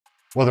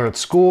Whether it's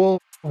school,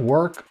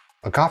 work,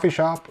 a coffee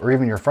shop, or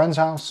even your friend's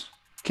house,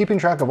 keeping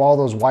track of all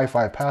those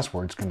Wi-Fi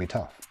passwords can be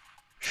tough.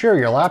 Sure,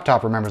 your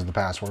laptop remembers the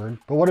password,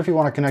 but what if you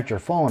want to connect your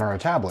phone or a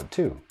tablet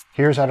too?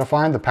 Here's how to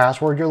find the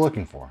password you're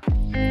looking for.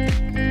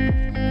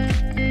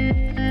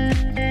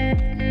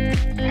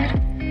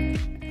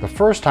 The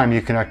first time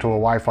you connect to a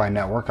Wi-Fi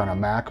network on a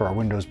Mac or a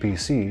Windows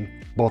PC,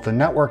 both the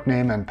network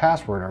name and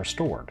password are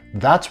stored.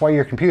 That's why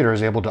your computer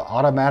is able to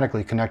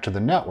automatically connect to the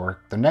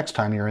network the next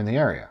time you're in the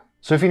area.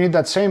 So if you need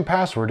that same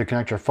password to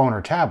connect your phone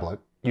or tablet,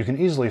 you can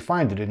easily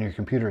find it in your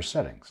computer's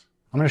settings.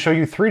 I'm going to show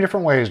you 3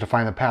 different ways to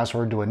find the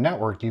password to a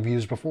network you've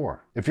used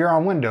before. If you're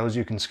on Windows,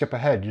 you can skip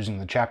ahead using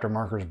the chapter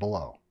markers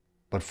below.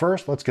 But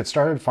first, let's get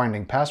started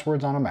finding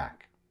passwords on a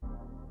Mac.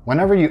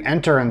 Whenever you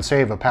enter and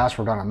save a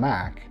password on a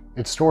Mac,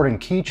 it's stored in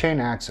Keychain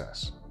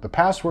Access, the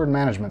password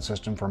management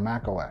system for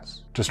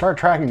macOS. To start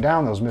tracking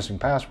down those missing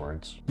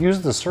passwords, use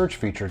the search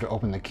feature to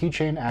open the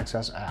Keychain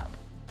Access app.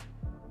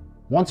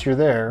 Once you're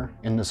there,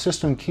 in the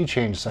System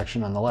Keychain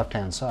section on the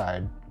left-hand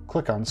side,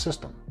 click on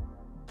System.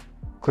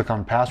 Click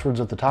on Passwords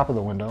at the top of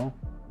the window.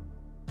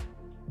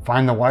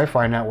 Find the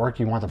Wi-Fi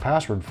network you want the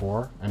password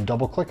for and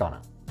double-click on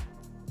it.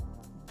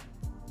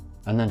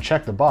 And then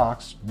check the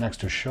box next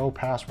to Show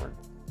Password.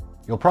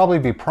 You'll probably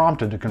be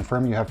prompted to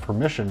confirm you have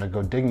permission to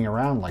go digging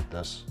around like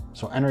this,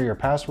 so enter your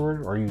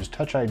password or use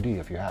Touch ID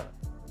if you have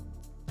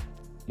it.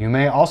 You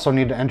may also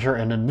need to enter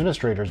an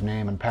administrator's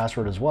name and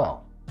password as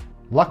well.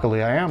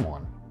 Luckily, I am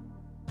one.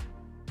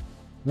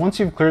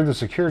 Once you've cleared the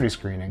security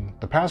screening,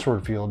 the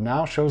password field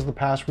now shows the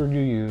password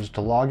you used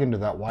to log into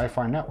that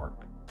Wi-Fi network.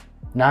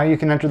 Now you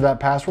can enter that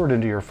password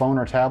into your phone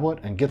or tablet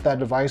and get that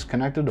device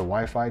connected to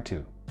Wi-Fi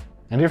too.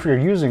 And if you're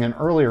using an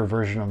earlier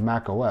version of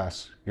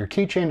macOS, your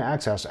Keychain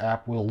Access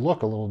app will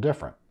look a little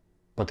different,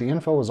 but the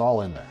info is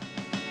all in there.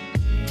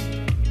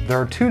 There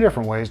are 2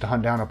 different ways to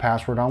hunt down a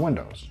password on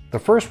Windows. The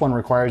first one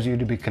requires you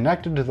to be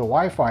connected to the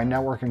Wi-Fi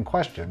network in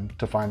question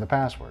to find the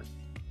password.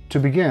 To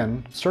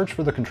begin, search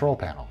for the control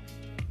panel.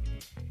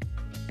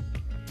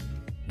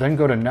 Then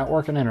go to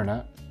Network and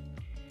Internet,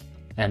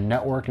 and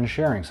Network and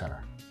Sharing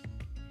Center.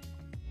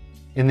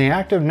 In the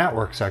Active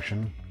Network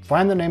section,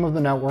 find the name of the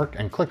network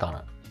and click on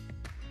it.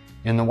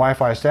 In the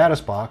Wi-Fi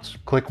status box,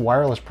 click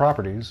Wireless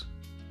Properties,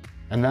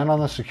 and then on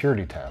the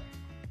Security tab.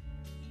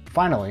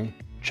 Finally,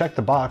 check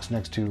the box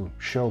next to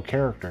Show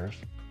Characters,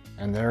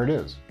 and there it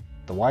is,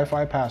 the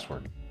Wi-Fi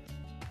password.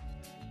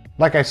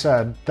 Like I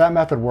said, that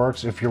method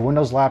works if your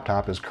Windows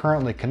laptop is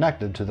currently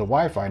connected to the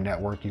Wi-Fi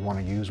network you want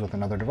to use with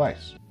another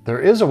device. There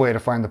is a way to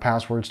find the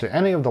passwords to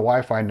any of the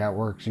Wi-Fi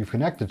networks you've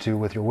connected to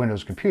with your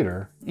Windows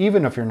computer,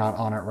 even if you're not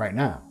on it right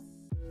now.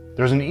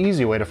 There's an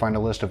easy way to find a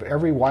list of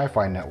every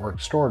Wi-Fi network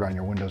stored on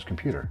your Windows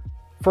computer.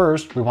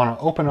 First, we want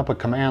to open up a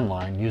command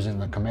line using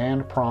the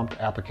Command Prompt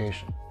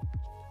application.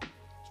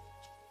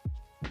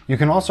 You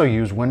can also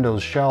use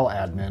Windows Shell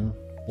Admin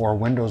or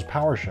Windows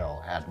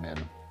PowerShell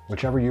Admin,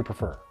 whichever you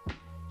prefer.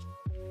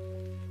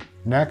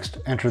 Next,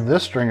 enter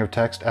this string of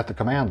text at the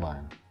command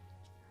line: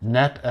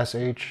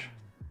 netsh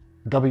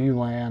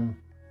wlan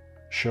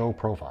show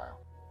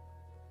profile,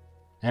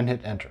 and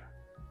hit enter.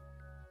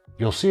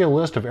 You'll see a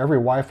list of every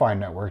Wi-Fi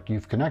network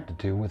you've connected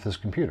to with this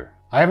computer.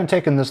 I haven't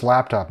taken this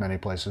laptop many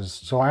places,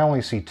 so I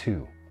only see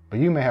 2, but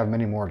you may have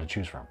many more to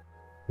choose from.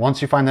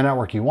 Once you find the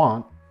network you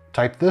want,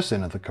 type this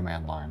in at the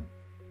command line: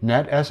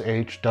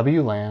 netsh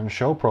wlan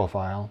show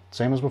profile,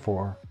 same as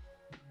before,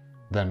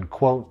 then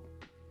quote,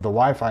 the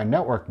Wi-Fi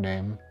network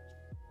name,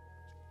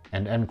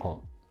 and end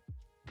quote.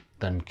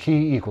 Then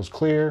key equals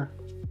clear,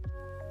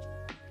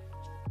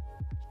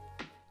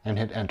 and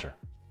hit enter.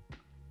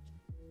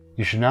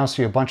 You should now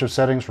see a bunch of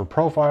settings for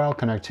profile,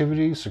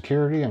 connectivity,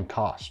 security, and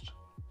cost.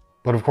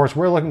 But of course,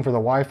 we're looking for the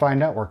Wi-Fi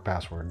network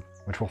password,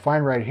 which we'll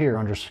find right here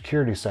under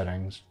Security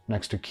Settings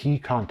next to Key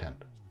Content.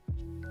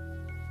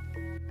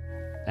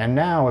 And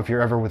now, if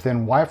you're ever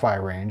within Wi-Fi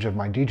range of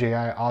my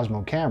DJI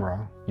Osmo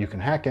camera, you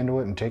can hack into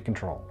it and take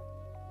control.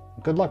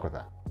 Good luck with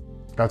that.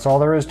 That's all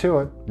there is to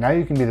it. Now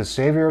you can be the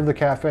savior of the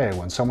cafe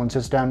when someone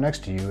sits down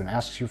next to you and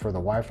asks you for the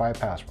Wi-Fi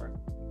password.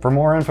 For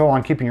more info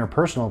on keeping your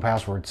personal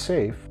password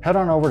safe, head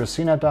on over to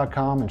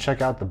CNET.com and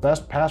check out the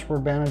best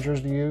password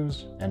managers to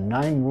use and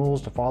 9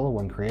 rules to follow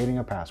when creating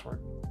a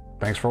password.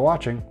 Thanks for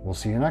watching. We'll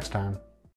see you next time.